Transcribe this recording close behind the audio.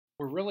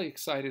We're really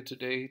excited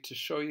today to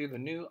show you the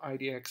new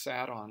IDX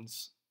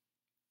add-ons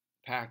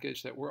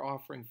package that we're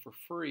offering for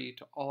free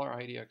to all our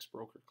IDX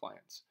Broker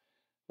clients.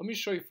 Let me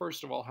show you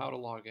first of all how to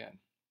log in.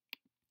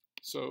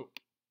 So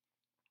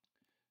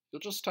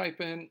you'll just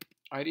type in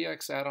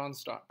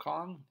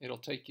IDXAddons.com. It'll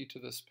take you to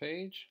this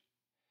page,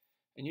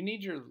 and you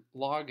need your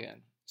login.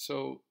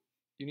 So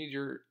you need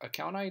your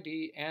account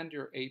ID and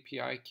your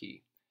API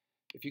key.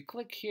 If you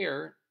click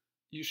here,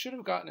 you should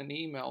have gotten an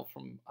email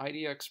from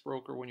IDX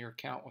Broker when your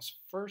account was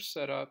first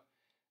set up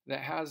that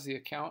has the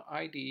account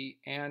ID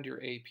and your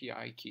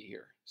API key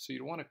here. So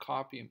you'd want to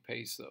copy and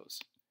paste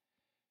those.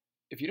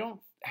 If you don't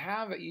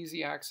have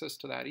easy access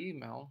to that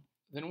email,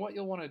 then what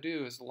you'll want to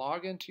do is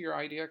log into your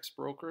IDX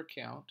Broker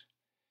account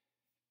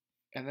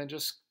and then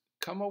just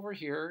come over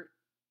here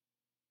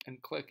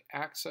and click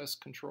Access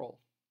Control.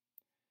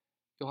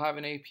 You'll have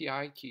an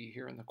API key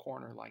here in the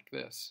corner like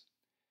this.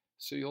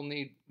 So you'll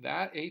need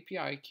that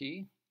API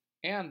key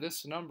and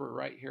this number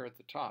right here at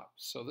the top.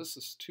 So this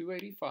is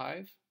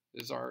 285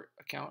 is our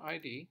account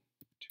ID,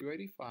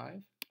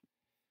 285.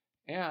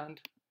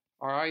 And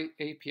our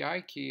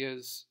API key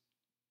is,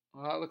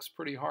 well, that looks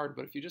pretty hard,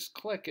 but if you just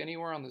click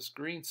anywhere on this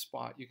green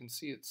spot, you can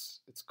see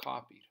it's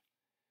copied.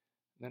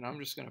 Then I'm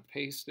just going to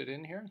paste it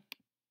in here.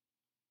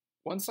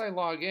 Once I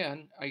log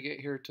in, I get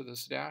here to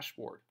this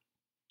dashboard.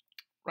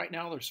 Right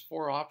now there's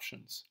 4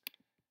 options.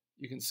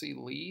 You can see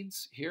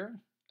leads here,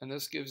 and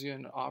this gives you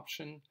an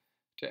option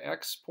to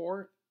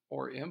export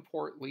or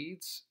import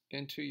leads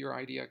into your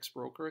IDX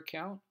Broker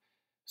account.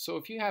 So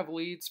if you have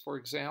leads, for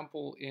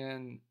example,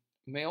 in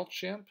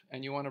MailChimp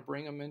and you want to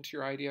bring them into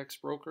your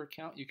IDX Broker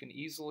account, you can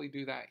easily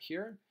do that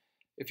here.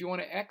 If you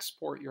want to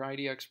export your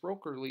IDX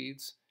Broker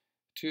leads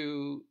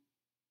to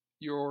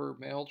your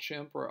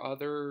MailChimp or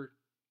other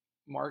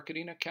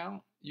marketing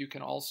account, you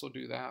can also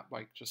do that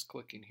by just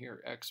clicking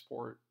here,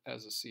 Export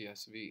as a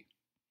CSV.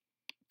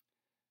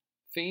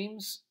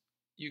 Themes.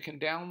 You can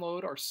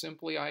download our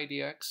Simply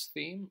IDX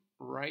theme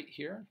right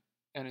here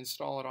and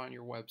install it on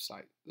your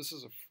website. This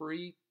is a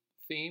free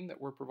theme that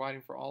we're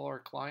providing for all our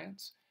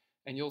clients,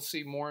 and you'll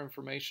see more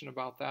information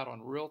about that on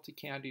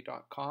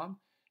RealtyCandy.com,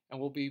 and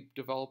we'll be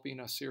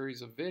developing a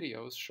series of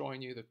videos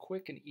showing you the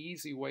quick and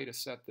easy way to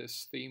set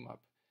this theme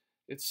up.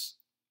 It's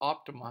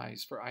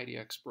optimized for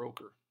IDX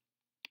Broker.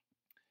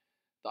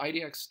 The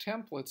IDX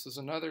templates is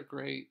another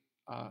great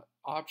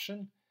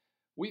option.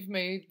 We've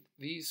made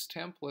these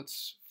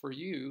templates for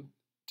you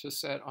to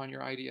set on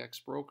your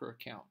IDX Broker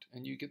account,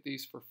 and you get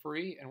these for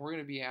free, and we're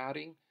going to be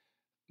adding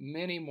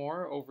many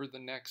more over the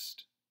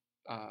next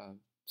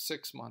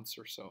 6 months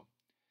or so.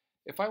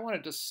 If I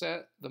wanted to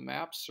set the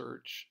map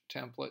search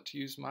template to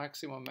use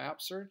Maxima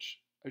Map Search,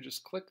 I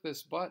just click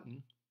this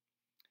button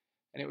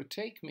and it would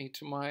take me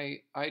to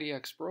my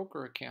IDX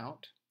Broker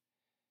account,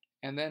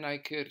 and then I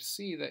could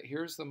see that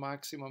here's the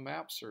Maxima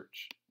Map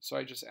Search. So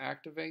I just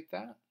activate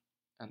that,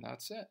 and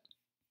that's it.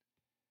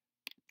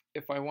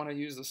 If I want to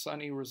use the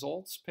Sunny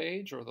Results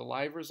page or the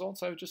live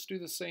results, I would just do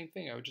the same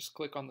thing. I would just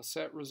click on the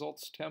Set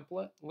Results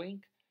Template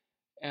link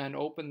and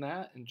open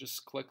that and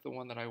just click the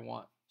one that I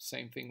want.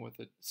 Same thing with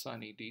the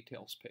Sunny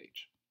Details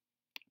page.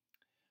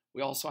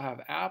 We also have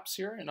apps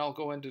here, and I'll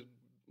go into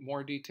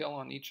more detail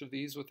on each of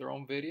these with their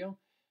own video.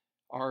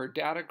 Our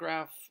data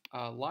graph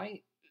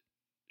Lite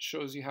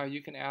shows you how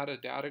you can add a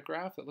data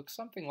graph that looks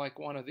something like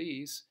one of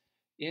these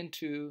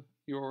into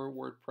your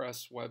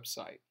WordPress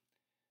website.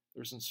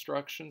 There's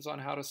instructions on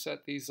how to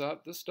set these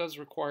up. This does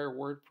require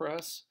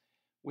WordPress.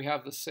 We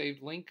have the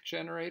saved link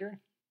generator.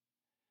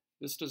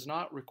 This does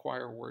not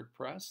require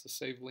WordPress, the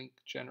saved link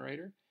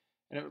generator.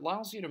 And it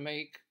allows you to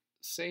make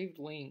saved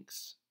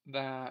links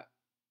that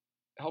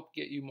help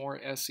get you more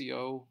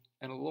SEO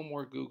and a little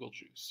more Google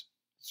juice.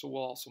 So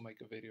we'll also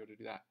make a video to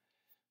do that.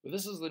 But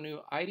this is the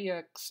new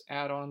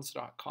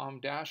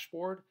IDXAddons.com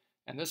dashboard,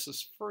 and this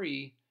is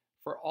free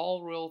for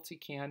all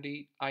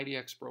RealtyCandy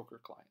IDX Broker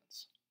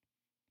clients.